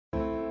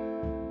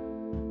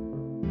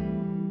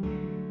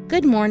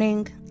Good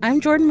morning.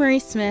 I'm Jordan Marie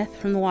Smith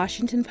from the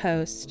Washington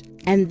Post,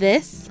 and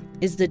this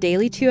is the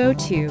Daily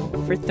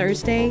 202 for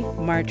Thursday,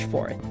 March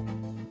 4th.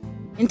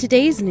 In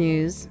today's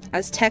news,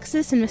 as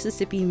Texas and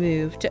Mississippi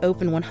move to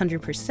open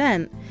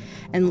 100%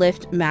 and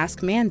lift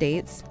mask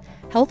mandates,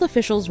 health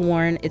officials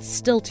warn it's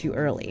still too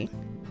early.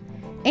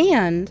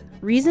 And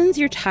reasons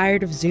you're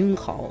tired of Zoom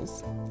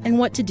calls and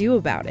what to do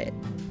about it.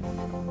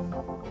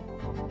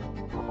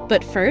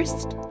 But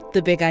first,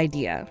 the big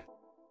idea.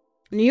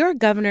 New York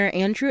Governor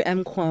Andrew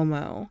M.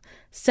 Cuomo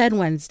said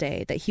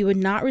Wednesday that he would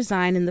not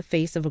resign in the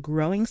face of a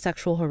growing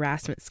sexual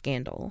harassment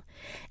scandal,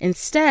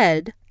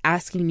 instead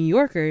asking New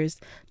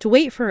Yorkers to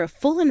wait for a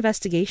full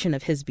investigation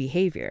of his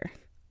behavior.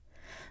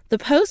 The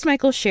Post's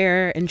Michael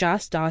Scherer and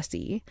Josh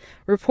Dawsey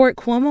report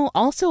Cuomo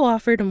also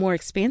offered a more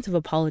expansive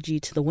apology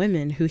to the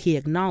women who he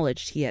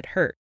acknowledged he had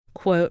hurt.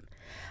 Quote,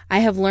 "I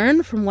have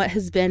learned from what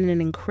has been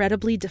an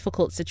incredibly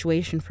difficult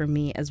situation for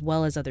me as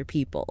well as other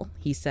people,"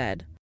 he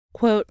said.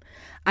 Quote,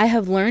 "I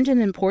have learned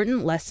an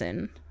important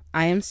lesson.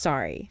 I am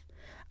sorry.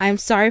 I am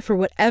sorry for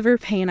whatever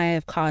pain I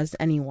have caused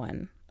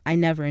anyone. I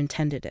never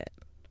intended it."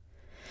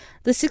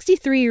 The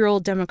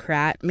 63-year-old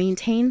Democrat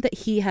maintained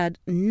that he had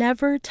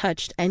never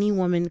touched any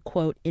woman,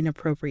 quote,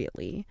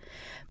 inappropriately,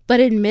 but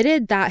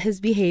admitted that his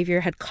behavior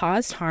had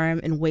caused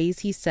harm in ways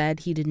he said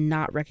he did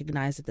not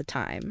recognize at the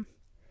time.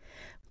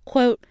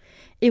 Quote,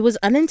 "It was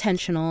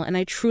unintentional, and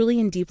I truly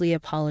and deeply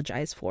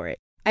apologize for it.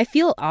 I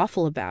feel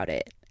awful about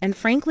it, and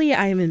frankly,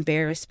 I am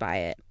embarrassed by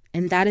it,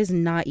 and that is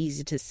not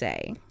easy to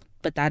say,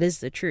 but that is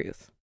the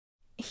truth."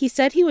 He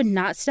said he would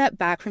not step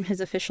back from his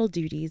official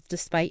duties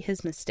despite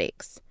his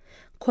mistakes.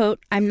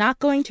 Quote, "I'm not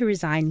going to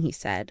resign," he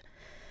said.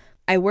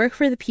 "I work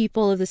for the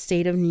people of the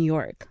state of New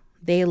York.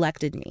 They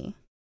elected me."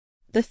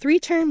 The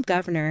three-term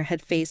governor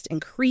had faced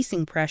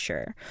increasing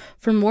pressure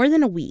for more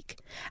than a week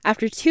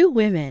after two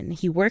women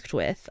he worked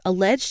with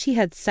alleged he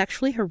had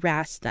sexually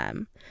harassed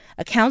them,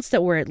 accounts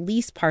that were at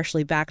least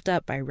partially backed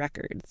up by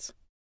records.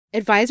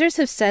 Advisors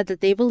have said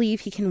that they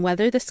believe he can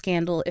weather the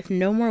scandal if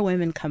no more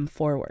women come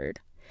forward.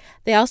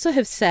 They also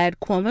have said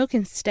Cuomo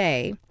can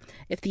stay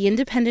if the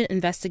independent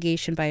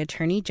investigation by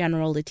Attorney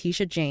General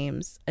Letitia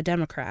James, a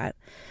Democrat,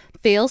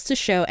 fails to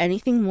show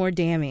anything more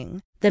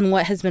damning than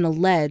what has been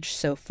alleged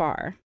so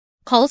far.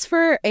 Calls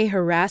for a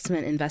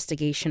harassment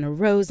investigation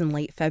arose in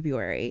late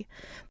February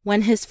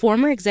when his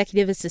former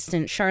executive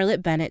assistant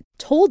Charlotte Bennett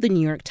told the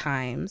New York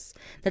Times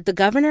that the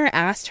governor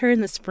asked her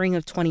in the spring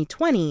of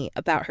 2020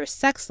 about her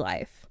sex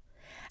life,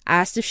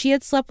 asked if she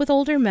had slept with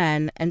older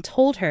men, and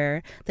told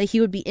her that he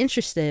would be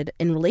interested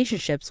in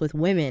relationships with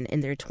women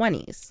in their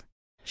 20s.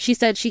 She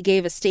said she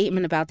gave a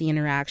statement about the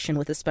interaction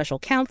with a special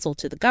counsel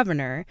to the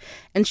governor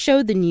and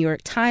showed the New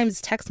York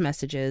Times text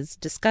messages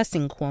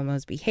discussing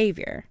Cuomo's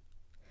behavior.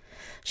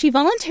 She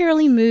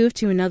voluntarily moved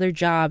to another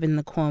job in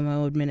the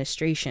Cuomo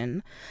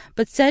administration,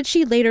 but said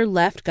she later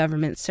left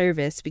government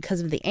service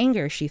because of the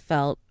anger she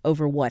felt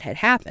over what had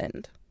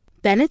happened.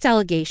 Bennett's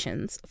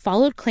allegations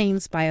followed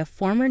claims by a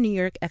former New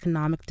York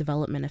economic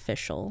development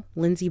official,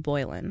 Lindsay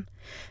Boylan,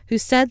 who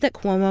said that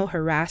Cuomo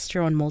harassed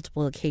her on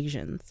multiple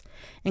occasions,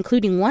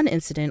 including one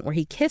incident where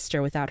he kissed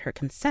her without her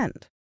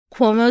consent.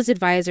 Cuomo's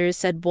advisors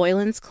said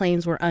Boylan's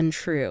claims were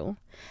untrue,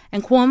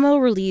 and Cuomo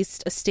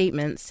released a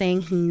statement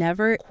saying he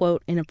never,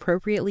 quote,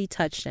 inappropriately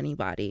touched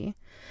anybody.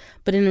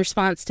 But in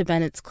response to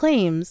Bennett's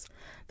claims,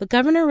 the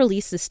governor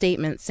released a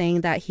statement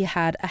saying that he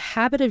had a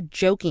habit of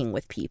joking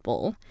with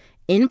people,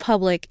 in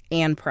public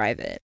and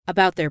private,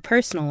 about their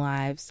personal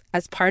lives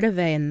as part of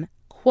an,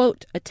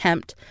 quote,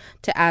 attempt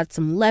to add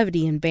some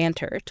levity and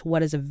banter to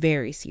what is a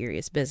very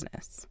serious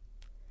business.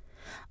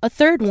 A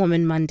third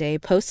woman Monday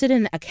posted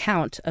an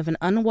account of an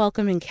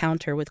unwelcome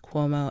encounter with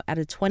Cuomo at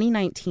a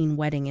 2019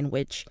 wedding in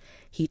which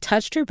he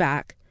touched her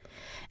back,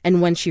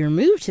 and when she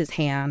removed his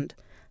hand,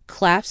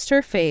 clasped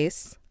her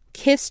face,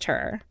 kissed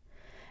her,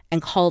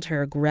 and called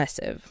her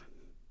aggressive.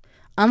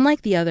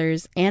 Unlike the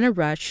others, Anna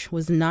Rush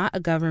was not a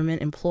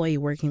government employee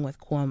working with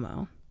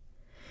Cuomo.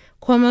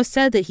 Cuomo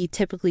said that he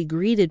typically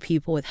greeted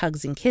people with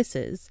hugs and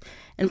kisses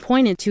and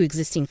pointed to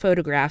existing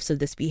photographs of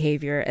this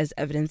behavior as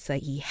evidence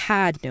that he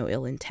had no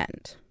ill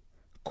intent.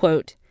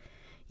 Quote,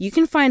 "You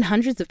can find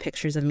hundreds of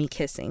pictures of me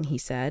kissing," he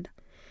said.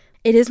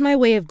 "It is my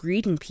way of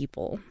greeting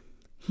people."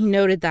 He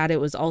noted that it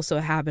was also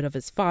a habit of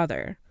his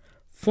father,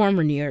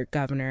 former New York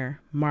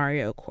Governor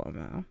Mario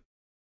Cuomo.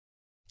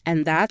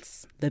 And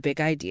that's the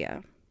big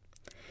idea.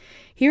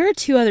 Here are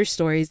two other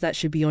stories that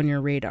should be on your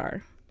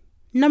radar.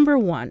 Number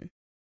one.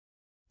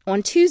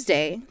 On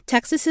Tuesday,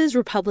 Texas's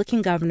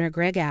Republican Governor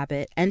Greg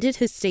Abbott ended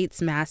his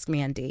state's mask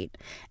mandate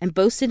and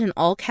boasted in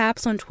all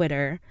caps on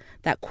Twitter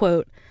that,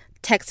 quote,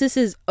 "Texas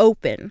is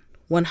open,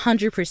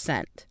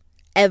 100%,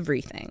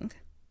 everything."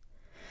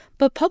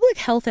 But public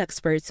health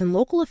experts and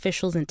local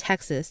officials in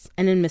Texas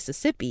and in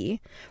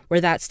Mississippi,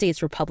 where that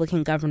state's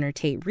Republican Governor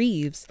Tate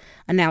Reeves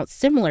announced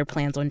similar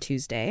plans on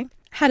Tuesday,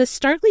 had a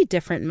starkly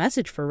different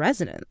message for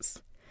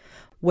residents.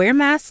 Wear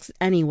masks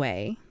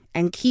anyway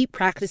and keep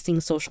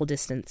practicing social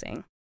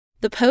distancing.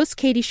 The Post's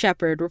Katie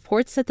Shepard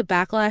reports that the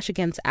backlash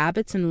against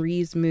Abbott's and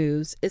Reeves'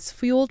 moves is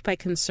fueled by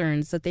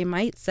concerns that they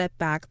might set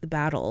back the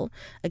battle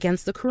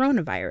against the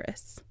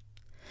coronavirus.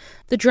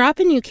 The drop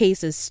in new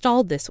cases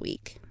stalled this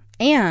week,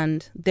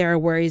 and there are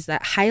worries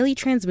that highly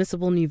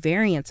transmissible new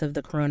variants of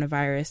the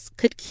coronavirus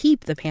could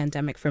keep the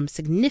pandemic from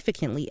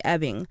significantly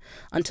ebbing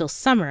until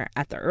summer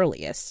at the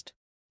earliest.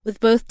 With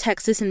both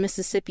Texas and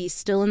Mississippi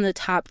still in the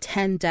top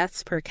 10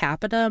 deaths per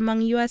capita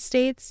among U.S.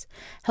 states,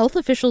 health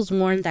officials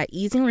warned that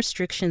easing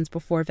restrictions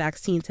before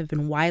vaccines have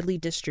been widely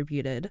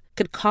distributed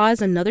could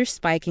cause another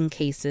spike in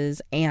cases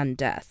and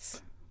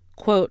deaths.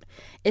 Quote,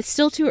 "It's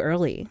still too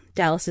early,"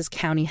 Dallas's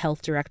County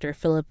Health Director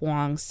Philip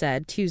Wong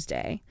said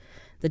Tuesday,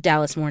 the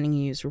Dallas Morning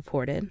News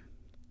reported.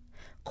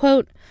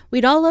 Quote,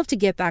 "We'd all love to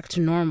get back to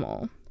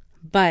normal,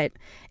 but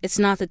it's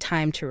not the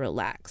time to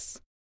relax."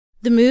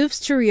 The moves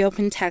to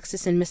reopen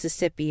Texas and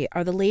Mississippi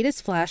are the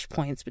latest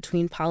flashpoints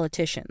between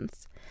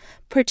politicians,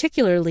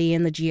 particularly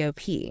in the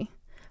GOP,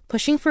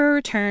 pushing for a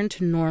return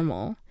to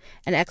normal,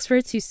 and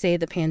experts who say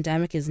the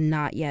pandemic is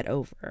not yet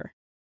over.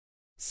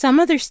 Some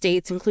other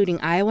states, including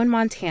Iowa and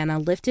Montana,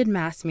 lifted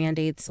mask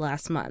mandates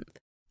last month.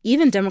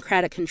 Even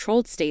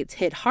Democratic-controlled states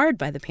hit hard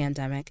by the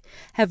pandemic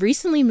have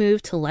recently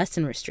moved to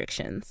lessen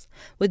restrictions,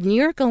 with New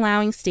York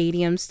allowing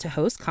stadiums to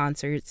host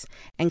concerts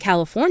and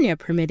California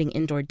permitting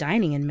indoor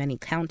dining in many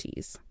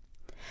counties.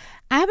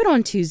 Abbott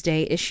on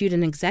Tuesday issued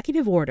an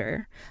executive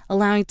order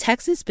allowing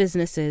Texas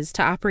businesses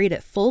to operate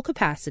at full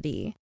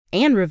capacity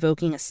and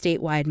revoking a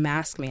statewide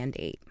mask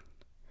mandate.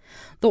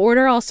 The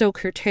order also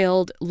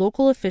curtailed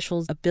local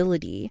officials'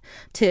 ability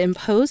to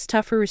impose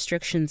tougher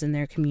restrictions in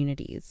their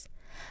communities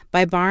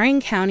by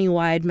barring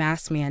county-wide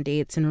mask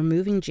mandates and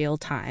removing jail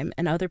time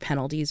and other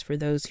penalties for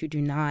those who do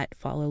not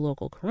follow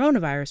local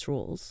coronavirus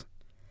rules.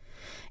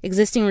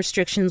 Existing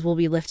restrictions will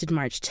be lifted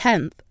March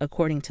 10th,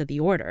 according to the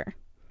order.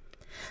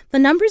 The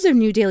numbers of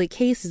new daily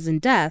cases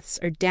and deaths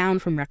are down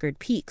from record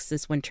peaks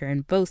this winter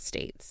in both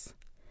states.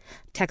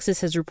 Texas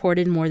has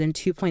reported more than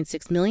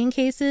 2.6 million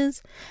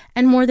cases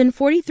and more than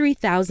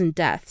 43,000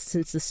 deaths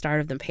since the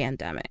start of the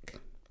pandemic.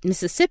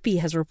 Mississippi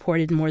has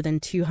reported more than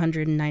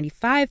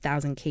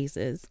 295,000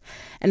 cases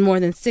and more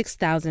than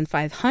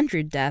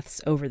 6,500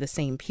 deaths over the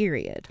same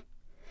period.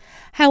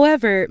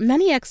 However,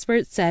 many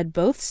experts said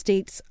both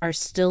states are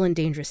still in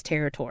dangerous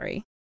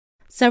territory.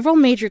 Several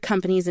major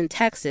companies in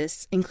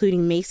Texas,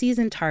 including Macy's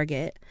and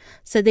Target,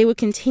 said they would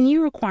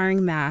continue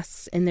requiring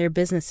masks in their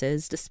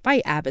businesses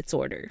despite Abbott's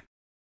order.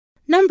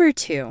 Number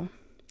 2.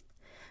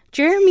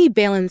 Jeremy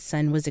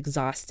Bailenson was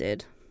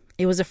exhausted.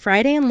 It was a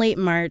Friday in late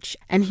March,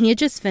 and he had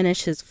just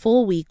finished his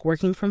full week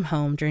working from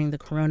home during the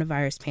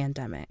coronavirus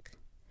pandemic.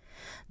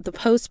 The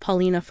Post's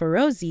Paulina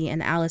Ferozi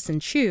and Allison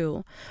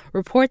Chu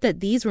report that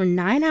these were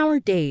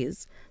 9-hour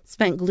days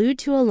spent glued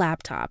to a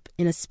laptop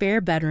in a spare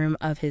bedroom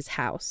of his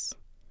house.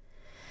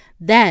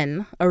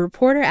 Then, a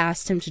reporter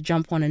asked him to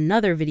jump on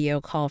another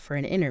video call for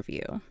an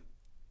interview.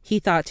 He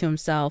thought to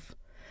himself,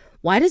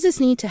 "Why does this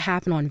need to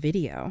happen on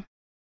video?"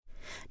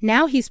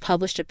 Now he's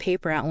published a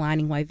paper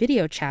outlining why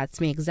video chats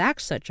may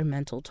exact such a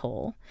mental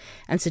toll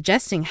and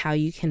suggesting how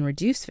you can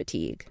reduce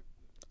fatigue.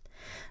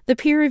 The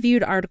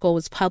peer-reviewed article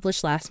was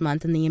published last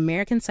month in the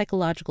American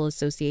Psychological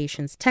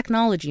Association's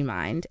Technology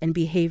Mind and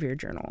Behavior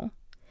Journal.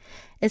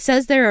 It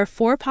says there are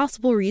 4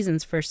 possible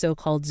reasons for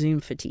so-called Zoom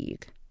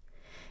fatigue.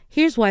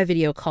 Here's why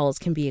video calls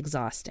can be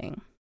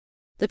exhausting.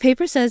 The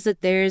paper says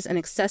that there's an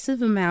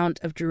excessive amount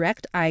of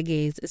direct eye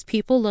gaze as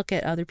people look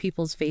at other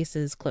people's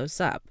faces close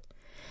up.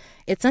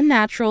 It's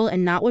unnatural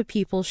and not what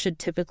people should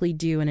typically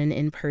do in an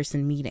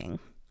in-person meeting.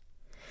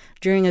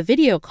 During a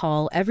video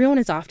call, everyone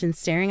is often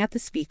staring at the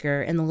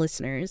speaker and the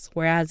listeners,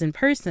 whereas in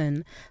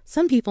person,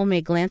 some people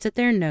may glance at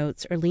their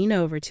notes or lean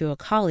over to a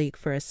colleague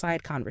for a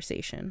side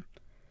conversation.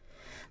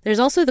 There's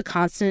also the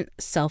constant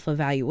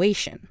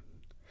self-evaluation.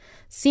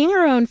 Seeing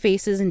our own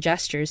faces and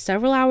gestures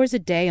several hours a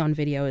day on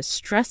video is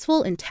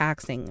stressful and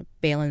taxing,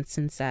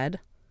 Bailenson said.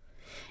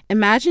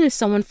 Imagine if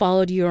someone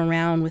followed you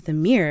around with a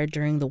mirror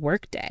during the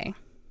workday.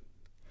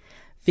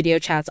 Video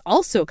chats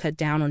also cut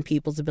down on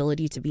people's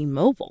ability to be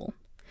mobile.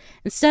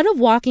 Instead of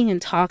walking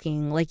and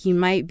talking like you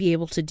might be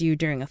able to do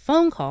during a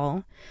phone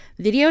call,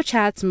 video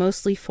chats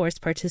mostly force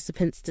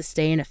participants to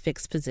stay in a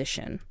fixed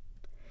position.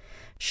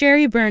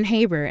 Sherry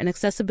Byrne-Haber, an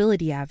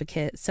accessibility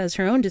advocate, says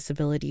her own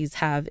disabilities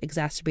have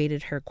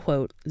exacerbated her,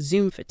 quote,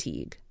 Zoom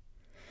fatigue.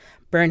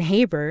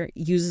 Byrne-Haber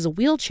uses a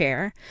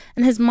wheelchair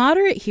and has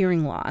moderate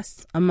hearing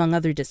loss, among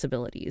other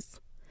disabilities.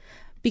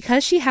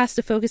 Because she has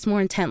to focus more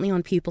intently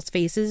on people's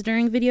faces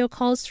during video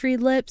calls to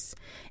read lips,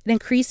 it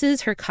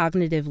increases her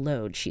cognitive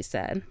load, she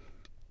said.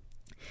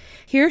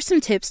 Here are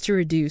some tips to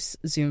reduce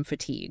Zoom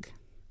fatigue.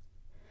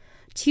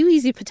 2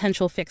 easy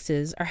potential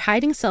fixes are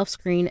hiding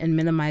self-screen and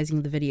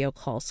minimizing the video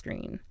call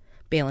screen,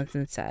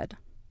 Bailenson said.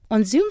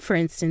 On Zoom, for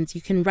instance, you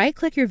can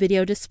right-click your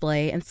video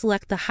display and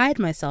select the Hide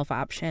Myself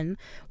option,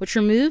 which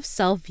removes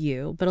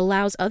self-view but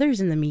allows others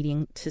in the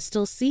meeting to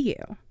still see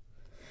you.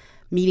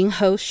 Meeting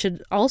hosts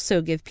should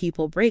also give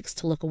people breaks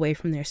to look away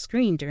from their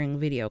screen during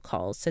video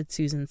calls, said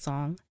Susan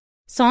Song.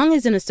 Song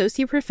is an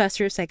associate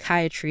professor of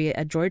psychiatry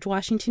at George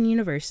Washington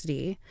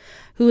University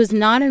who is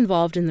not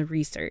involved in the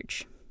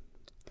research.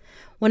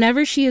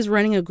 Whenever she is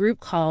running a group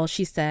call,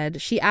 she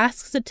said, she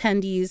asks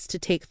attendees to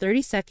take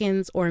 30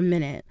 seconds or a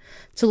minute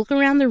to look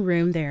around the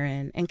room they're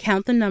in and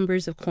count the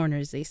numbers of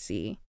corners they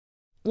see.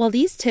 While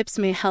these tips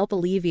may help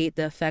alleviate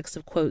the effects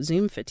of, quote,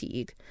 Zoom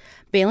fatigue,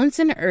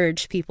 Bailenson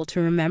urged people to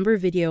remember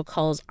video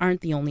calls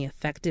aren't the only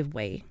effective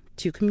way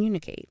to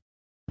communicate.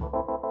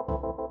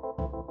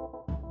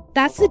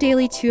 That's the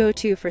Daily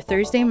 202 for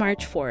Thursday,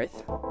 March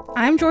 4th.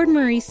 I'm Jordan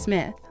Marie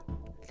Smith.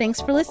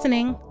 Thanks for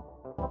listening.